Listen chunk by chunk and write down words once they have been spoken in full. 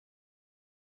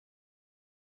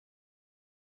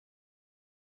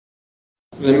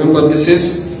Remember, this is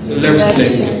left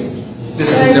clavicle. This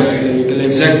is left clavicle.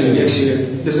 Exactly,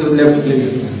 excellent. This is left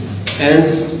clavicle. And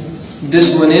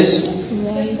this one is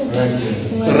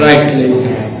right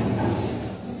clavicle.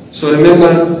 So remember,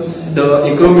 the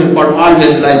acromion part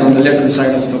always lies on the lateral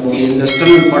side of the body, and the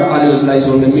sternal part always lies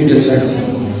on the medial side.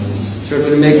 So it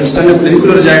will make the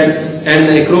sternoclavicular joint, and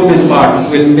the acromion part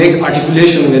will make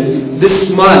articulation with this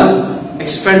small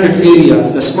expanded area.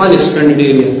 The small expanded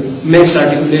area makes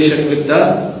articulation with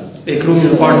the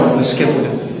acromion part of the scapula.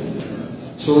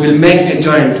 So we'll make a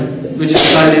joint which is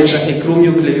called as the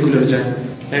acromioclavicular joint,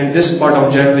 and this part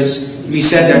of joint, which we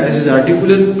said that this is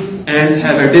articular and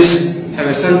have a disc, have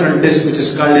a central disc which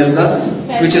is called as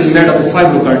which is made up of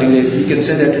fibrocartilage. You can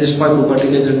say that it is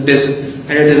fibrocartilage disc,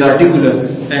 and it is articular,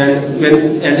 and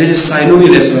it is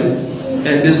synovial as well.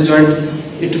 And this joint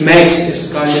it makes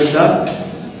is called as the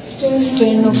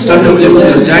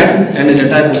sternoclavicular joint, and is a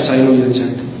type of synovial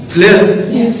joint. Clear?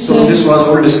 Yes, so this was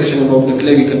our discussion about the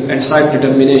clavicle and site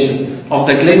determination of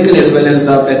the clavicle, as well as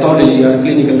the pathology or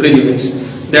clinical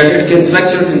relevance, that it can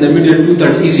fracture in the medial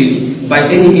two-third easily by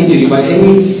any injury, by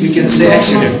any, you can say,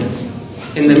 accident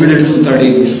in the middle two-third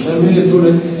area. So medial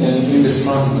two-third in the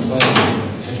smart.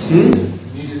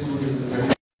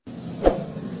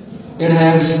 It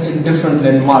has different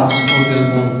landmarks on this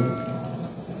bone.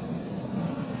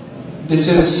 This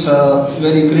is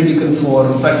very critical for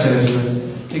fracture as well.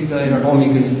 Take the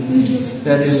anatomically,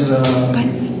 that is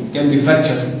can be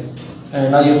fractured.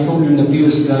 And I have told you in the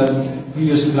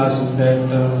previous classes that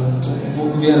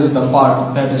where is the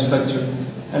part that is fractured,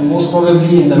 and most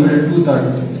probably in the middle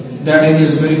two-third, that area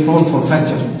is very prone for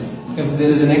fracture if there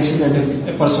is an accident, if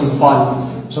a person fall.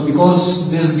 So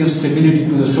because this gives stability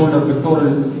to the shoulder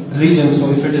pectoral region, so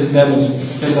if it is damaged,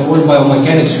 then the whole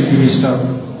biomechanics will be disturbed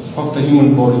of the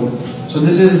human body. So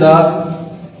this is the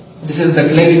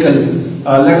clavicle.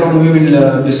 Later on we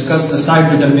will discuss the site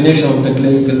determination of the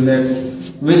clavicle, that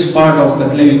which part of the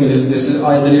clavicle is this,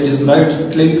 either it is right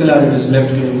clavicle or it is left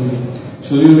clavicle.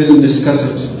 So we will discuss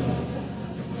it.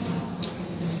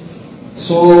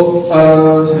 So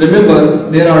remember,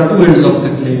 there are two ends of the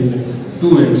clavicle.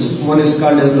 Two ends. One is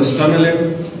called as the sternal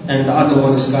end, and the other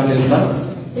one is called as the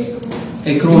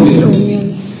acromial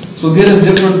end. So there is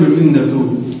difference between the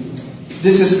two.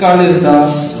 This is called as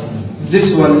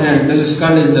this one end. This is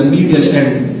called as the medial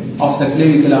end of the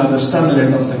clavicle, or the sternal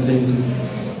end of the clavicle.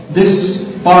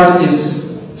 This part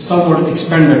is somewhat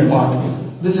expanded part.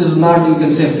 This is not, you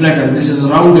can say, flattened. This is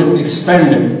rounded,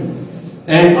 expanded,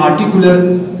 and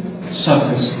articular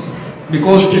surface,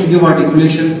 because it gives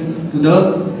articulation to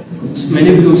the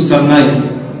mandibular sterni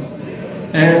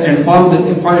and form a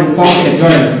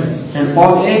joint and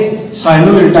form a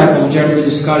synovial type of joint, which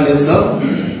is called as the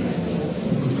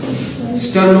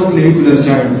sternoclavicular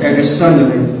joint at its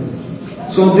sternal end.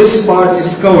 So this part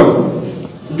is covered.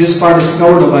 This part is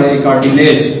covered by a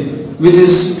cartilage, which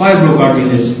is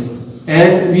fibrocartilage,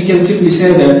 and we can simply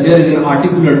say that there is an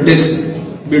articular disc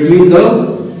between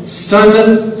the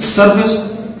sternal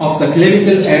surface of the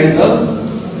clavicle and the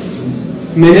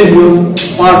mandibular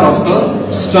part of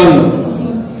the sternum.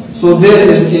 So there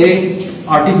is a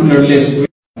articular disc.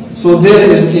 So there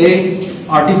is a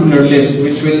articular disc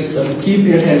which will keep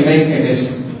it and make a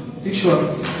disc. Sure.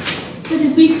 So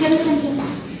repeat the sentence.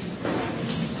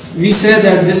 We say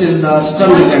that this is the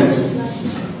sternal end.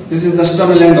 This is the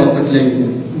sternal end of the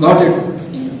clavicle. Got it?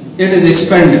 Yes. It is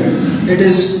expanded. It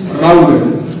is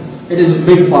rounded. It is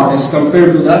big part as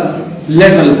compared to the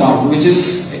lateral part, which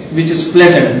is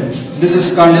flattened. This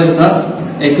is called as the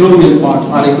acromial part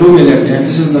or acromial end, and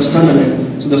this is the sternal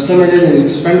end. So the sternal end is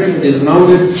expanded. It is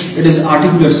rounded. It is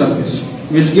articular surface,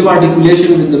 which give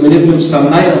articulation with the mandibular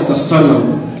sterni of the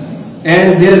sternum,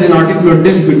 and there is an articular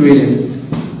disc between it,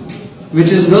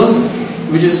 which is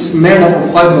made up of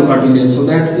fibrocartilage. So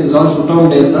that is also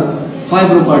termed as the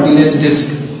fibrocartilage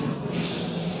disc.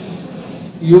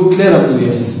 You clear up to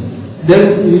here.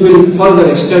 Then you will further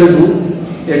extend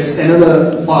to its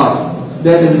another part,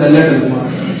 that is the lateral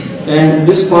part, and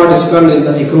this part is called as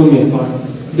the acromial part.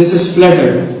 This is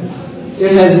flattened.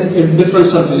 It has a different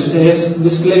surface. It has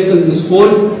this clavicle, this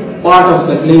whole part of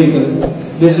the clavicle.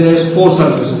 This has four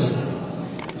surfaces.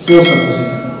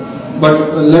 But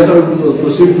later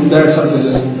proceed to that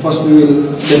surfaces. First we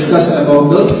will discuss about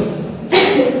the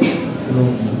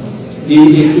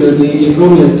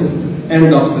acromial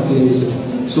end of the clavicle.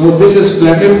 So this is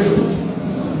flattened.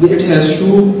 It has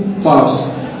two parts.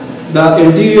 The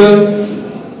anterior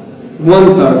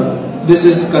 1/3. This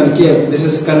is concave. This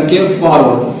is concave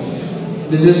forward.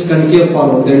 This is concave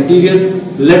forward. The anterior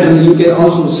lateral, you can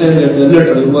also say that the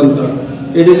lateral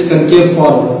 1/3. It is concave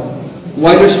forward.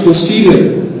 While its posterior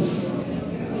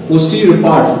posterior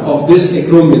part of this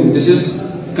acromion, this is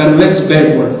convex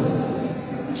backward.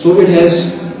 So it has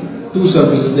two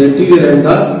surfaces, the anterior and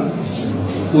the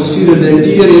posterior. The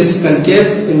anterior is concave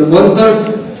in 1/3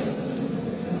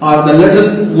 or the lateral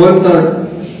 1/3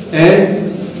 and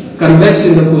convex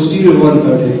in the posterior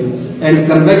 1/3 area, and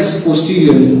convex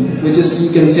posteriorly, which is, you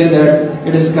can say that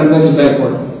it is convex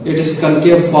backward, it is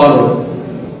concave forward.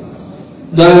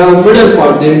 The middle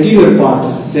part, the anterior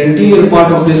part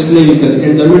of this clavicle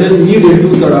in the middle medial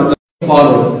 2/3 are the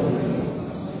forward.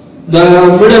 The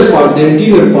middle part, the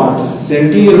anterior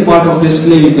part of this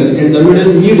clavicle in the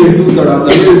middle medial 2/3 are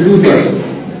the middle 2/3.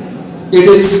 It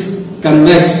is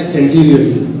convex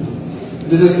anteriorly.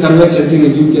 This is convex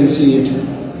anterior, you can see it.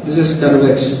 This is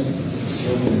convex.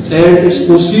 And its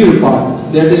posterior part,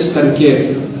 that is concave.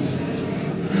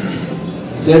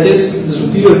 That is, the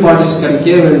superior part is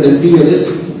concave and the anterior is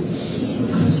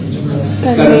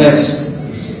convex.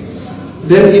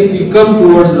 Then if we come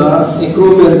towards the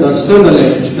acromion, the sternal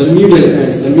end, the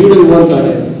medial 1/3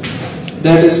 end,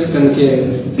 that is concave.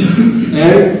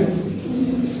 And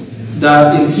the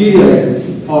inferior end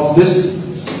of this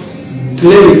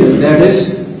clavicle, that is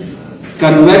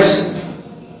convex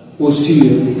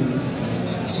posterior.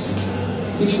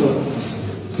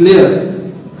 Clear?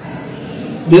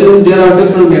 Then there are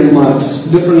different landmarks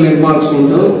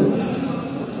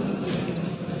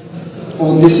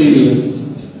on this area.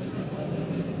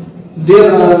 There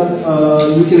are,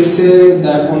 you can say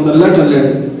that on the lateral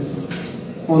end,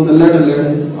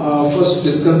 first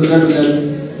discuss the lateral end,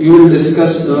 you will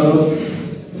discuss the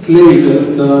clavicle,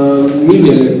 the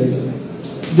medial end.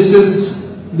 This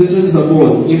is the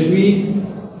bone. If we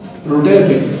rotate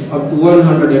it up to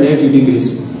 180 degrees,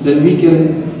 then we can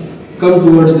come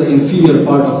towards the inferior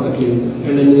part of the clavicle.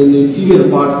 And in the inferior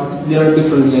part, there are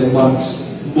different landmarks,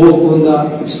 both on the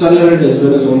external end as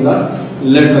well as on the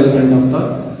lateral end of the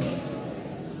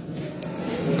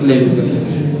clavicle.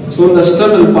 So on the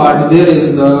sternal part, there is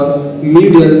the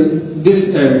medial, this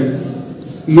end,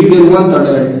 medial 1/3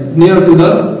 end, near to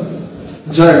the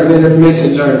joint, where it makes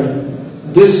a joint.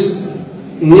 This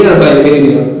nearby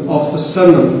area of the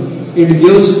sternum, it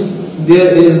gives,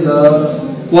 there is the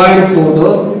point for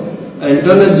the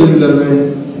internal jugular vein,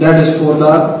 that is for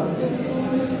the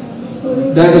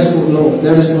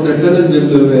internal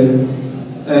jugular vein,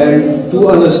 and two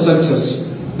other structures,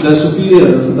 the superior,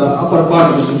 the upper part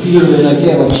of the superior vena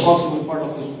cava, the proximal part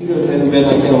of the superior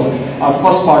vena cava, or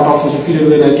first part of the superior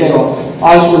vena cava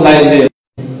also lies there,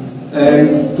 and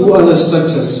two other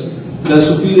structures, the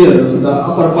superior, the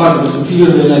upper part of the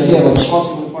superior vena cava, the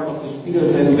proximal part of the superior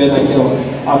vena cava,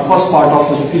 or first part of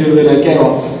the superior vena cava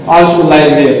also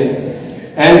lies there,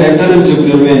 and the internal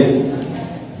jugular vein.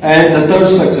 And the third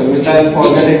structure, which I am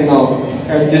forgetting now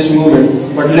at this moment,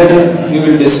 but later we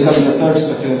will discuss the third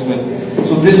structure as well.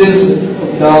 So this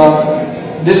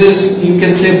is, you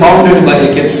can say, bounded by a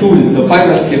capsule, the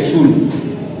fibrous capsule.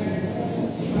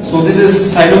 So this is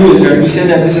synovial joint. We say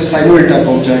that this is synovial type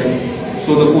of joint. So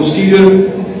the posterior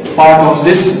part of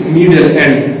this medial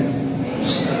end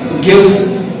gives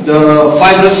the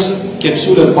fibrous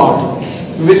capsular part,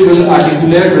 which will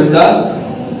articulate with the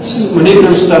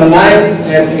medial sterni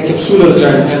and a capsular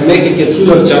joint and make a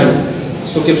capsular joint.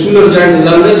 So capsular joint is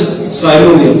always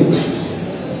synovial.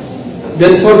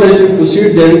 Then further if you proceed,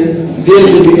 then there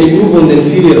will be a groove on the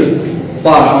inferior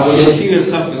part, on the inferior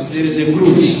surface. There is a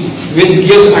groove which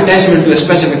gives attachment to a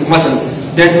specific muscle.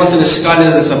 That muscle is called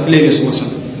as the subclavius muscle.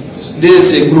 There is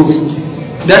a groove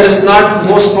that is not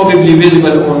most probably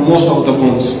visible on most of the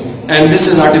bones, and this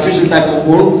is artificial type of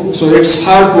bone, so it's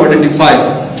hard to identify.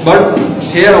 But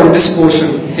here on this portion,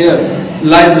 here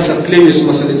lies the subclavius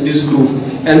muscle in this groove,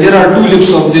 and there are two lips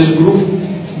of this groove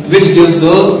which gives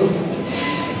the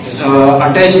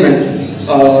attachment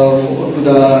to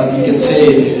the, you can say,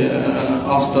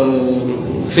 of the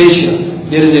fascia.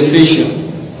 There is a fascia.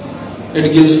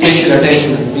 It gives facial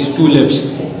attachment. These two lips.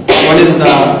 One is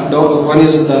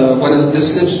this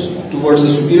lips towards the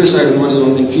superior side, and one is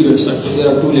on the inferior side. So there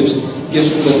are two lips. Gives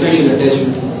to the facial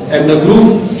attachment. And the groove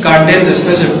contains a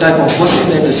specific type of muscle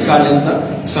that is called as the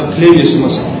subclavius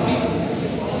muscle.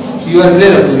 You are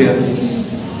clear to here.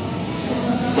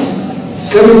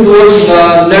 Coming towards the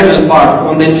lateral part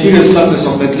on the inferior surface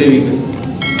of the clavicle.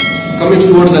 Coming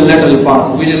towards the lateral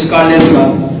part, which is called as the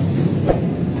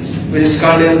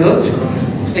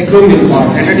acromion part,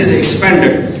 and it is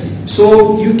expanded.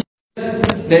 So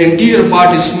the interior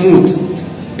part is smooth.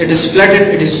 It is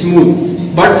flattened. It is smooth.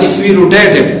 But if we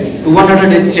rotate it to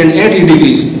 180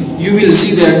 degrees, you will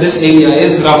see that this area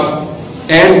is rough,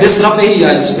 and this rough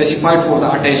area is specified for the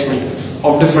attachment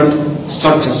of different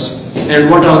structures. And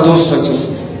what are those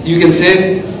structures? You can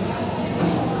say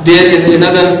there is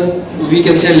another, we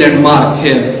can say, landmark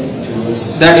here.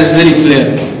 That is very clear.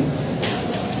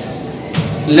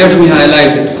 Let me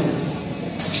highlight it.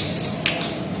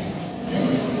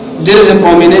 There is a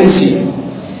prominency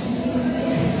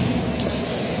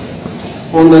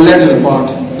on the lateral part,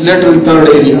 lateral third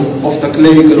area of the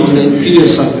clavicle on the inferior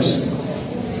surface.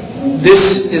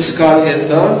 This is called as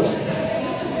the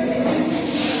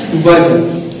tubercle.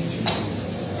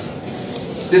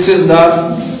 This is the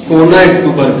conoid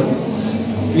tubercle.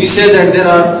 We say that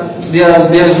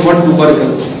there is one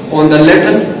tubercle on the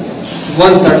lateral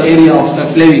 1/3 area of the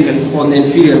clavicle on the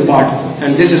inferior part,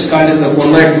 and this is called as the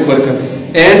conoid tubercle.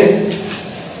 And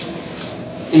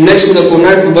next to the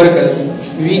conoid tubercle,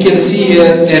 we can see here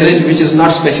a ridge which is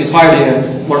not specified here,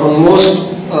 but on most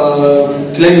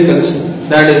clavicles,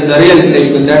 that is the real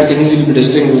clavicle, that can easily be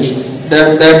distinguished.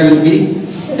 That will be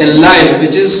a line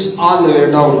which is all the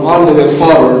way down, all the way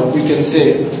forward, we can say,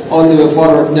 all the way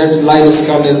forward. That line is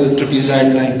called as the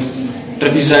trapezoid line.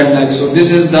 Trapezoid line. So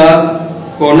this is the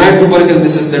conoid tubercle,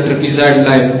 this is the trapezoid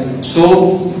line. So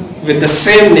with the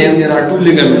same name, there are two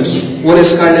ligaments. One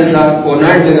is called as the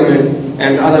conoid ligament,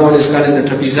 and the other one is called as the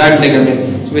trapezoid ligament,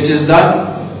 which is the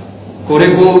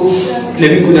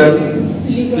coricoclavicular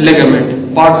ligament.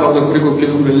 Parts of the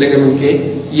coricoclavicular ligament के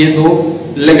ये दो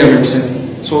ligaments हैं.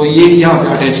 So ये यहाँ पे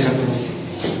attach करते हैं.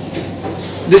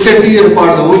 This anterior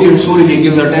part, the oleum solely,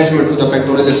 gives attachment to the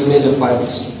pectoralis major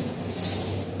fibers.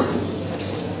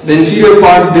 The inferior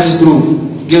part, this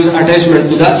groove, gives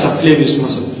attachment to the subclavius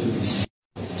muscle.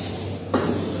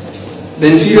 The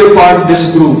inferior part,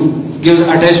 this groove, gives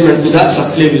attachment to the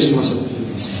subclavius muscle.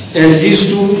 And these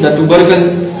two, the tubercle,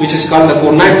 which is called the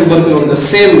conoid tubercle on the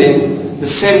same name, the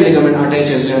same ligament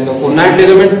attaches here, the conoid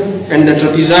ligament, and the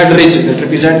trapezoid ridge. The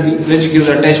trapezoid ridge gives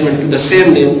attachment to the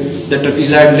same name, the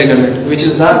trapezoid ligament, which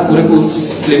is the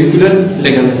coricoclavicular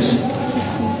ligaments.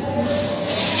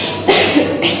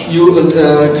 You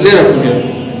clear up to here?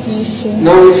 Yes, sir.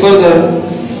 Now we further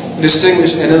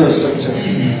distinguish another structures.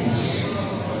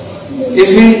 If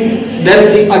we then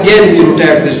again we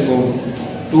rotate this bone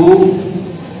to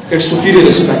its superior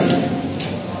aspect.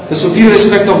 The superior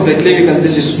aspect of the clavicle,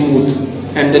 this is smooth,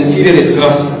 and the inferior is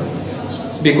rough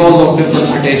because of different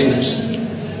attachments.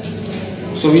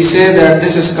 So we say that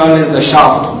this is called as the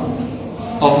shaft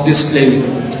of this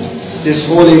clavicle. This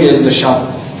whole area is the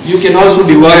shaft. You can also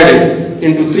divide it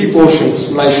into three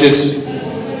portions like this.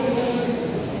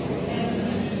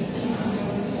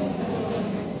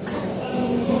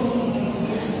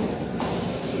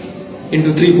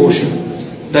 Into three portions.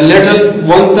 The lateral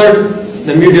 1/3,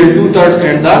 the medial 2/3,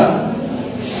 and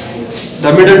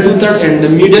the middle 2/3 and the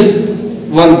middle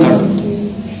 1/3.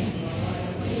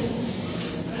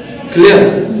 Clear?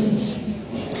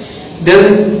 Then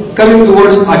coming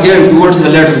towards the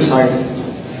lateral side.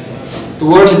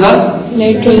 Towards the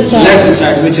lateral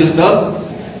side, which is the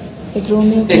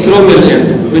acromial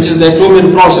end, which is the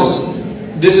acromial process.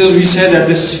 This is, we say that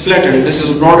this is flattened, this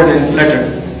is broadened and flattened.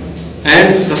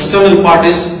 And the sternal part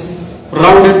is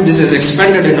rounded, this is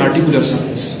expanded in articular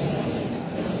surface.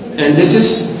 And this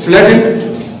is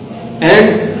flattened,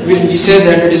 and we say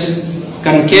that it is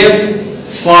concave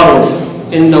forward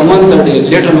in the 1/3 area,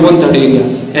 lateral 1/3 area,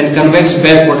 and convex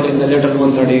backward in the lateral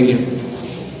 1/3 area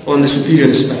on the superior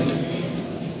aspect.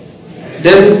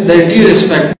 Then the anterior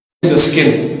aspect is the skin,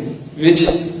 which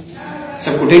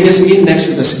subcutaneous means next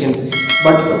to the skin.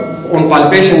 But on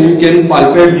palpation, you can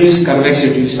palpate these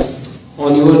convexities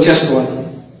on your chest wall.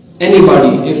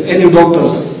 Anybody, if any doctor,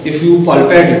 if you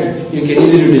palpate it, you can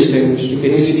easily distinguish, you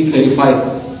can easily clarify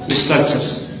the structures.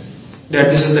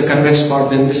 That this is the convex part,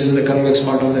 then this is the convex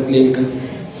part of the clavicle.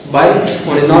 By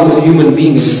on a normal human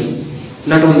being,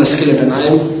 not on the skeleton. I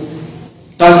am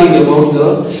talking about the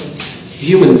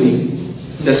human being.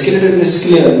 The skeleton is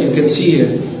clear, you can see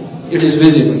here, it is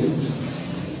visible.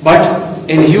 But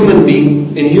in human being,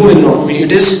 in human anatomy,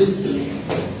 it is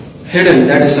hidden,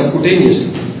 that is subcutaneous.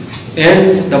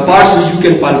 And the parts which you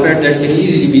can palpate that can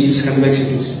easily be used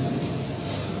convexities.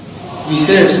 We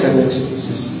say it's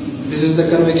convexities. This is the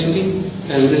convexity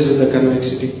and this is the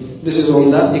convexity. This is on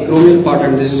the acromial part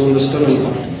and this is on the sternal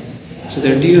part. So the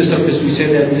anterior surface, we say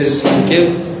that this is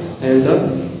concave, and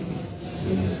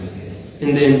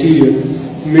in the anterior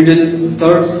middle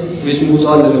third, which moves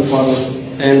all the way forward,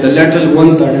 and the lateral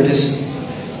 1/3, it is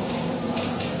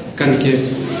concave.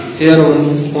 Here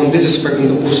on this aspect, in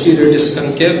the posterior, it is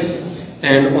concave,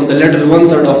 and on the lateral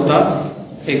 1/3 of the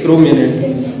acromial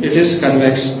end, it is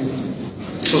convex.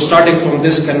 So starting from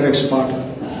this convex part,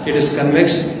 it is convex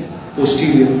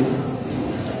posterior.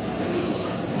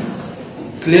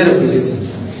 Clear up this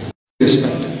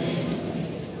respect.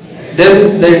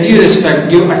 Then the anterior aspect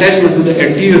give attachment to the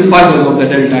anterior fibers of the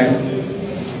deltoid,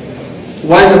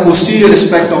 while the posterior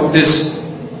aspect of this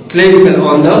clavicle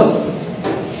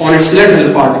on its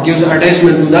lateral part gives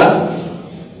attachment to the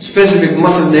specific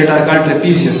muscle that are called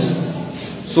trapezius.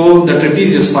 So the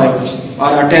trapezius fibers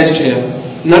are attached here.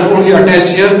 Not only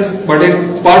attached here, but it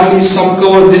partly some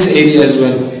cover this area as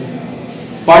well.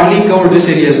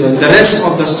 The rest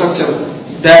of the structure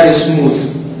that is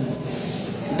smooth.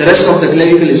 The rest of the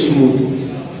clavicle is smooth.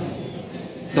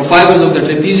 The fibers of the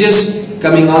trapezius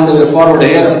coming all the way forward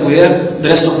here up to here. The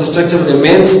rest of the structure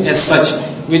remains as such,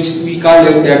 which we call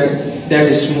it that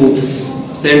is smooth.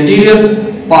 The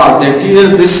anterior part,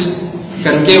 this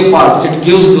concave part, it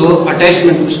gives the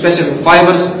attachment to specific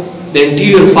fibers, the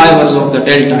anterior fibers of the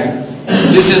deltoid.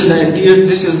 This is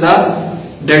the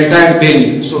deltoid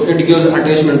belly, so it gives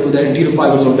attachment to the anterior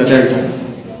fibers of the deltoid.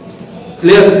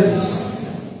 Clear?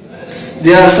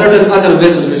 There are certain other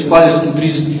vessels which passes to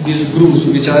these grooves,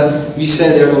 which we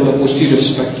say they are on the posterior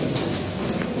spectrum.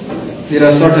 There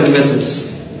are certain vessels,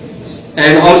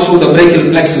 and also the brachial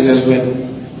plexus as well.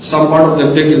 Some part of the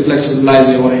brachial plexus lies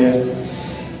over here.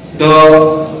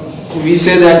 We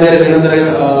say that there is another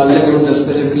ligament, a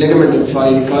specific ligament, if I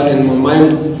recall in my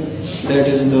mind, that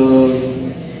is the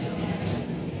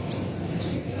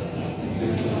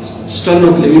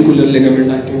sternoclavicular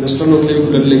ligament. I think the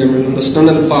sternoclavicular ligament on the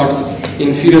sternal part,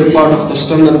 inferior part of the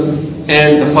sternum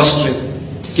and the first rib,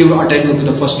 give attachment to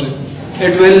the first rib.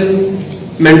 It will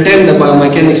maintain the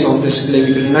biomechanics of this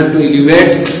clavicle, not to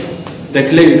elevate the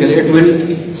clavicle. It will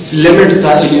limit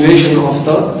the elevation of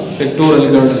the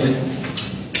pectoral girdle.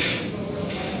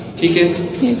 Okay?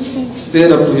 Yes, sir.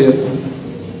 Clear up to here.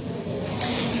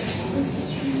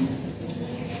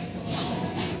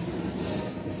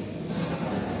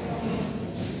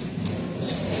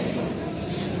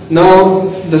 Now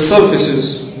the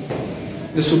surfaces,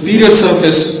 the superior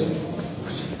surface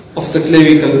of the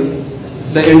clavicle,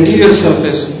 the anterior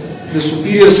surface, the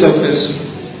superior surface,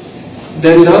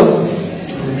 then the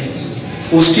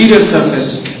posterior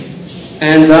surface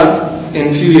and the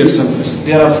inferior surface.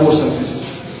 There are four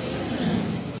surfaces.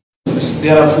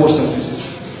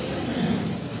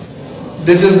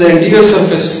 This is the anterior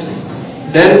surface,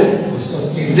 then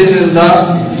this is the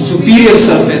superior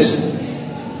surface,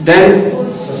 then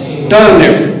turn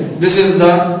it. This is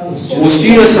the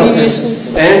posterior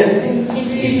surface, and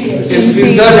if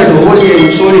we turn it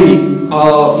wholly solely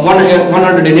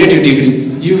 180 degree,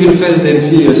 you will face the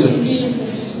inferior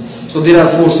surface. So there are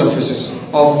four surfaces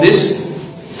of this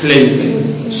clavicle.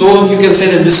 So you can say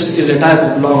that this is a type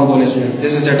of long bone as well.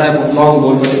 This is a type of long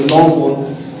bone, but in long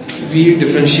bone we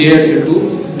differentiate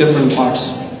into different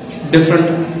parts, different,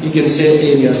 you can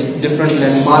say, areas, different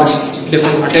landmarks,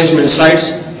 different attachment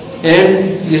sites, and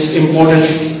it's important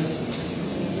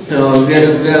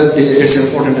where it's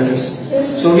important it is.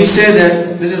 So we say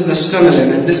that this is the sternal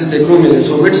end and this is the acromion end.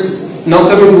 So which, now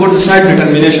coming towards the side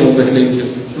determination of the clavicle,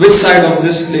 which side of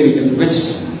this clavicle, which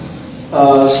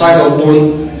side of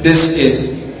bone this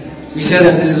is. We say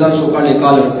that this is also called a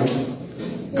collarbone.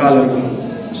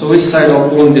 So which side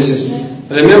of bone this is?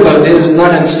 Remember, there is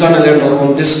not an sternal end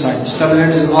on this side. Sternal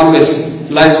end is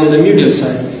always lies on the medial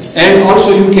side. And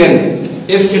also you can,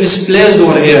 if it is placed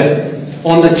over here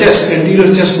on the chest, anterior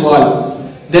chest wall,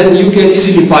 then you can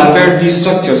easily palpate these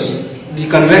structures, the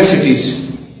convexities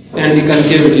and the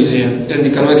concavities here, and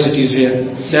the convexities here.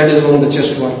 That is on the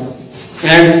chest wall.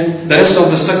 And the rest of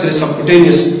the structure is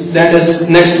subcutaneous, that is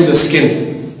next to the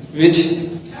skin, which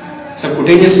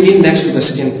subcutaneous means next to the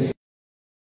skin.